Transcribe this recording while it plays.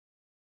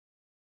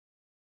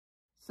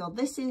So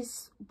this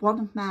is one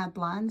of my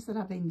blinds that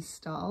I've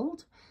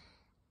installed.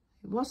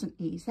 It wasn't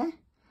easy.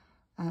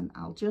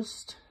 I'll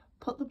just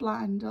put the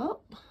blind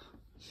up,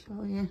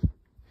 show you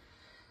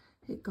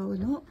it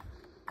going up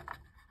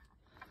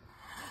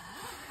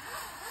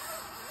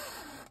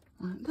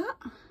like that,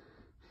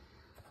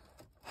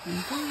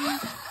 and down.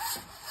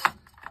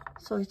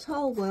 So it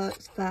all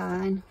works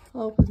fine,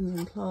 opens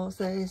and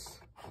closes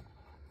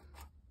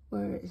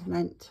where it's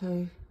meant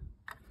to.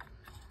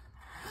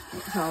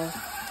 It's all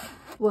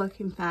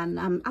working fine.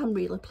 I'm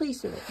really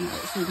pleased with it when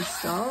it's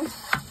installed.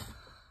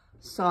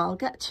 So I'll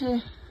get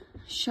to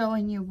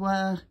showing you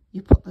where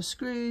you put the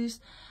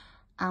screws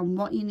and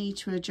what you need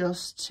to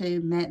adjust to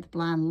make the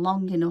blind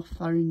long enough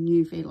for a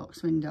new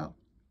Velux window.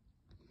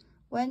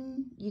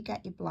 When you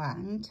get your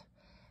blind,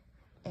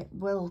 it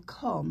will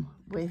come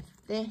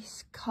with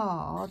this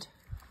cord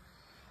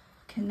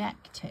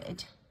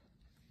connected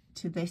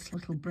to this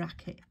little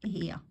bracket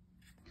here.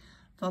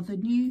 For the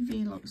new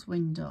Velux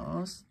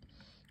windows,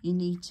 you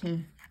need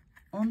to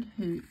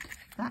unhook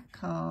that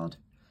cord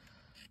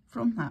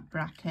from that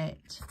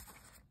bracket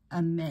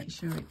and make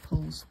sure it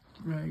pulls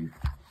through.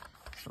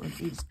 So with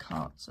these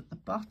cords at the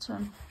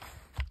bottom,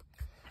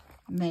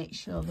 make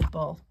sure they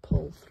both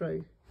pull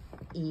through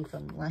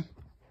evenly,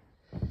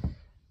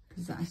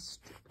 because I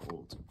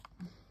struggled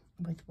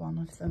with one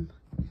of them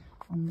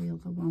on the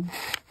other one.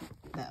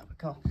 There we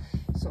go.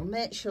 So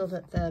make sure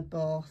that they're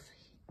both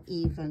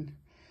even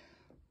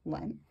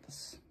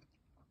lengths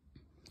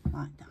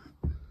like that,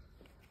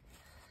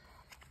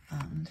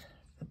 and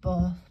they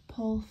both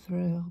pull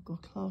through. I'll go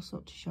close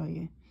up to show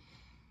you.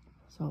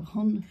 So I've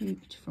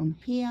unhooked from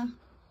here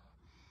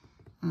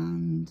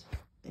and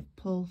they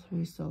pull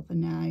through, so they're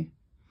now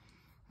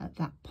at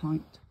that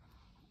point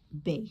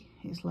B.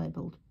 It's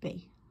labelled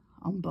B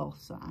on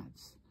both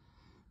sides.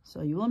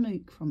 So you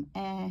unhook from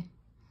A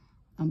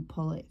and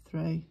pull it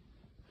through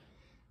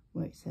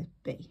where it says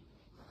B.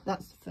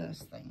 That's the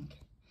first thing.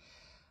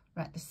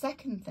 Right, the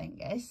second thing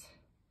is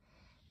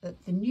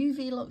that the new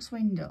Velux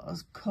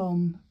windows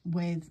come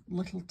with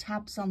little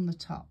tabs on the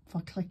top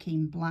for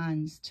clicking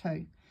blinds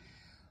too.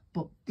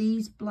 But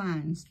these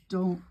blinds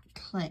don't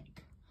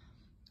click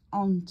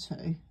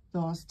onto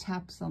those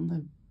tabs on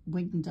the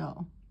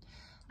window.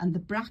 And the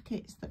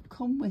brackets that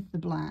come with the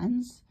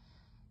blinds,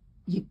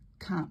 you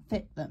can't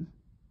fit them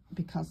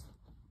because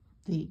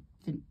the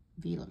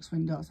Velux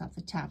windows have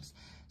the tabs.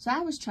 So I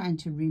was trying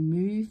to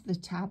remove the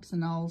tabs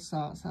and all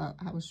sorts.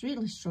 I was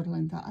really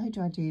struggling, thought, how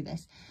do I do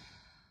this?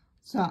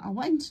 So I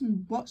went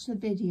and watched the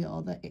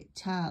video that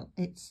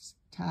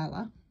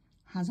Itzala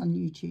has on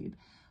YouTube,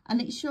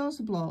 and it shows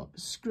a bloke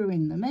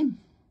screwing them in.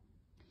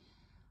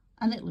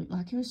 And it looked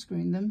like he was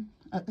screwing them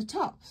at the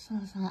top. So I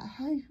was like,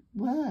 how,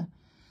 where?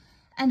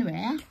 Anyway,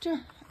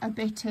 after a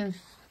bit of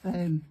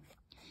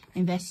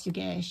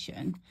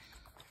investigation,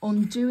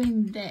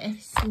 undoing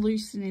this,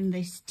 loosening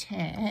this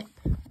tape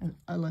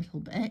a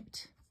little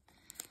bit.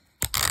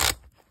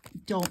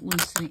 Don't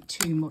loosen it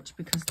too much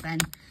because then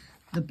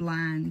the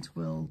blind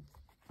will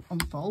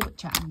unfold,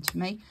 which happened to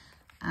me,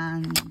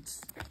 and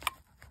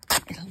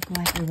it'll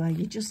go everywhere.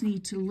 You just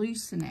need to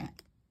loosen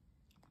it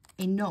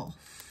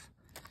enough.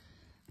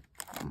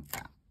 Like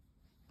that.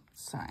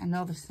 Sorry, I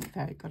know this isn't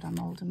very good. I'm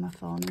holding my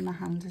phone in my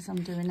hand as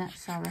I'm doing it,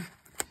 sorry.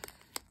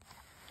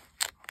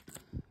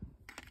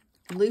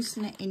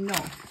 Loosen it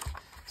enough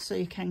so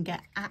you can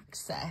get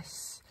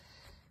access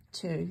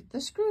to the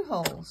screw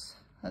holes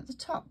at the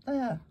top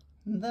there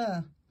and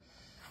there.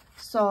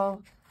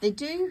 So they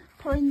do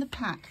put in the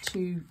pack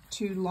two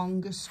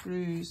longer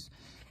screws.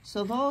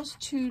 So those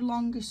two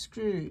longer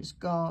screws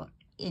go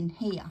in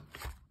here,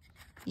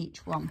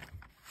 each one,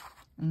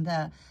 and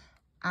there,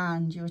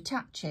 and you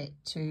attach it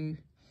to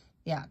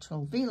the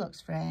actual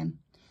Velux frame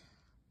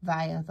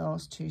via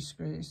those two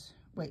screws,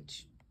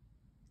 which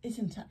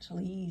isn't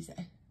actually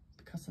easy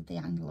because of the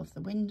angle of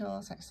the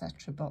windows,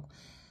 etc. But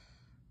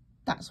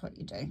that's what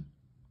you do.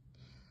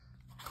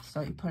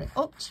 So you put it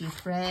up to your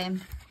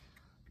frame,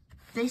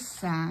 this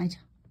side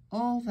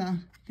over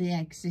the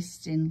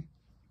existing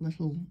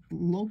little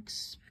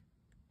lugs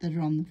that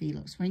are on the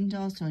Velux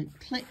windows. So you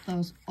clip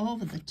those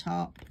over the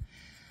top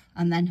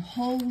and then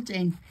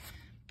holding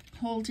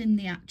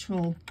the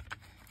actual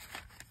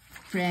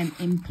frame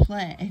in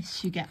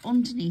place, you get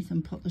underneath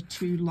and put the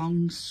two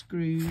long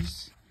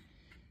screws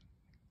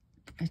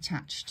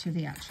attached to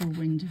the actual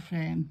window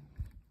frame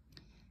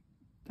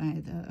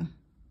by there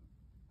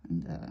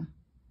and there.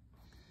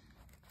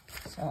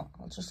 So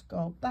I'll just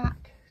go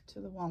back to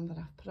the one that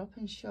I've put up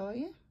and show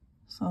you.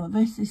 So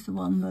this is the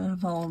one that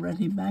I've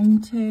already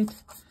mounted,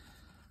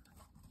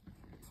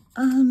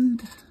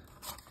 and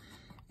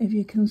if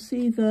you can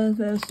see there's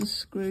the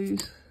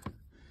screws,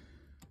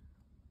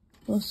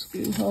 those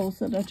screw holes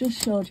that I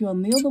just showed you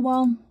on the other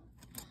one,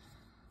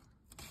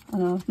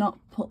 and I've not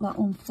put that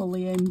one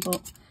fully in,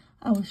 but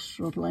I was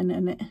struggling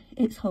and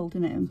it's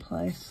holding it in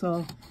place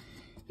so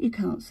you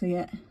can't see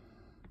it.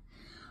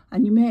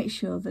 And you make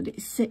sure that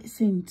it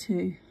sits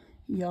into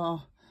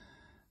your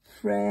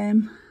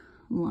frame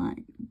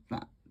like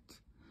that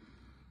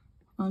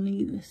on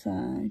either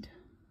side.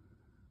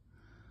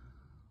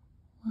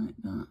 like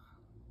that.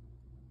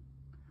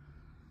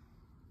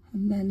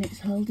 And then it's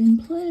held in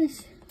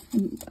place.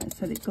 And like I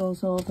said, it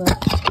goes over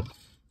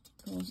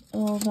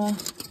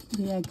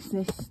the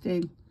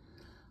existing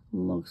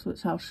lugs,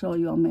 which I'll show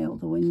you on my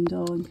other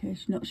window in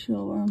case you're not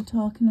sure what I'm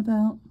talking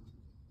about.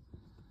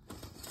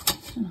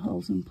 And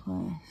holds in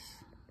place.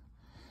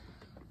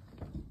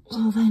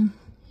 So then,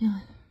 yeah,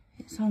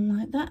 it's on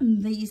like that.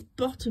 And these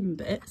bottom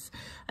bits,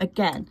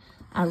 again,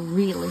 I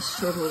really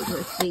struggled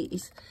with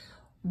these.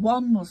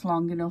 One was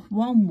long enough,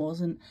 one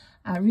wasn't.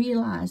 I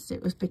realised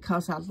it was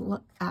because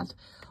I'd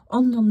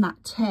undone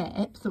that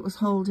tape that was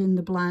holding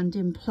the blind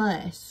in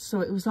place,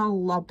 so it was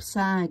all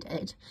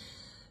lopsided.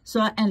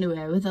 So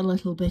anyway, with a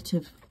little bit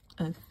of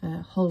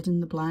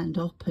holding the blind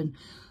up and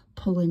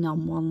pulling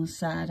on one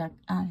side,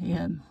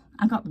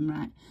 I got them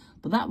right.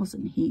 But that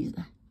wasn't easy,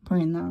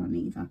 putting that on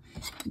either.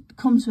 It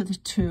comes with a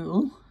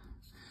tool.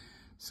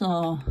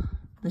 So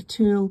the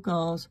tool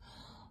goes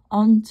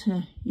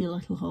onto your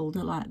little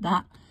holder like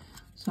that.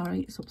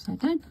 Sorry, it's upside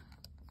down.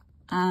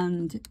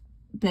 And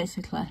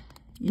basically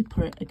you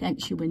put it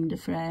against your window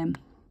frame,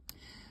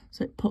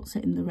 so it puts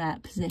it in the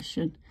right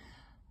position,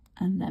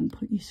 and then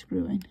put your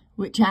screw in,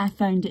 which I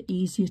found it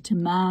easier to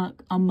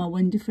mark on my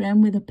window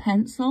frame with a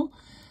pencil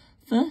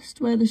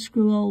first where the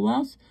screw hole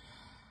was.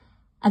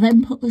 I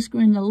then put the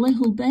screw in a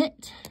little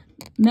bit,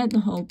 made the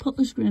hole, put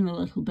the screw in a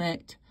little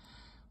bit,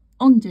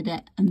 undid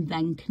it, and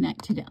then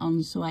connected it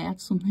on, so I had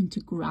something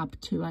to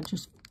grab to. I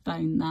just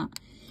found that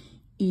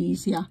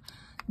easier.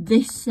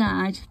 This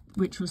side,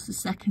 which was the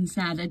second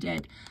side I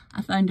did,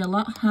 I found a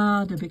lot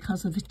harder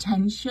because of the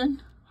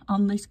tension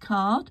on this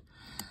card.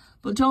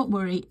 But don't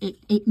worry,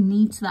 it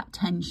needs that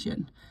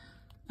tension.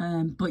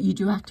 But you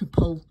do have to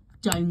pull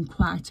down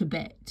quite a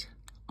bit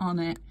on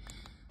it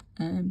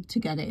to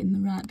get it in the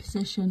right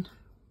position.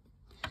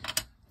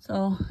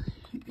 So,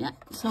 yeah,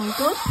 it's all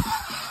good.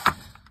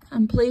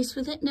 I'm pleased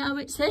with it now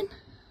it's in.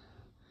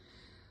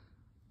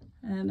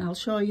 And I'll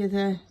show you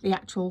the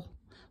actual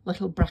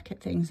little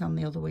bracket things on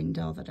the other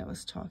window that I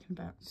was talking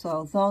about.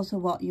 So those are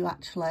what you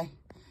actually,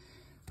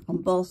 on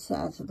both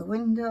sides of the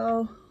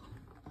window,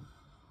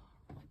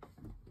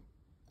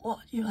 what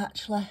you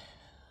actually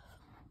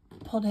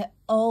put it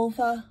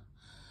over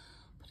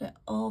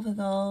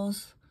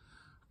those,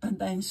 and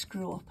then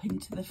screw up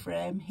into the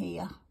frame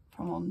here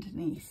from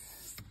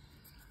underneath.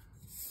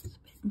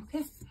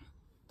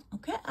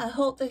 Okay, I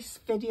hope this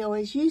video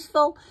is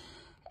useful.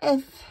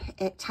 If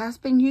it has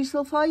been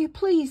useful for you,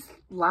 please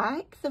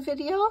like the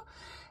video.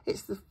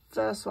 It's the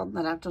first one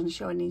that I've done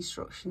showing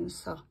instructions,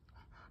 so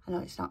I know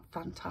it's not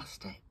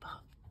fantastic, but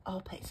I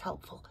hope it's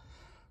helpful.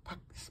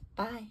 Thanks,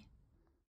 bye.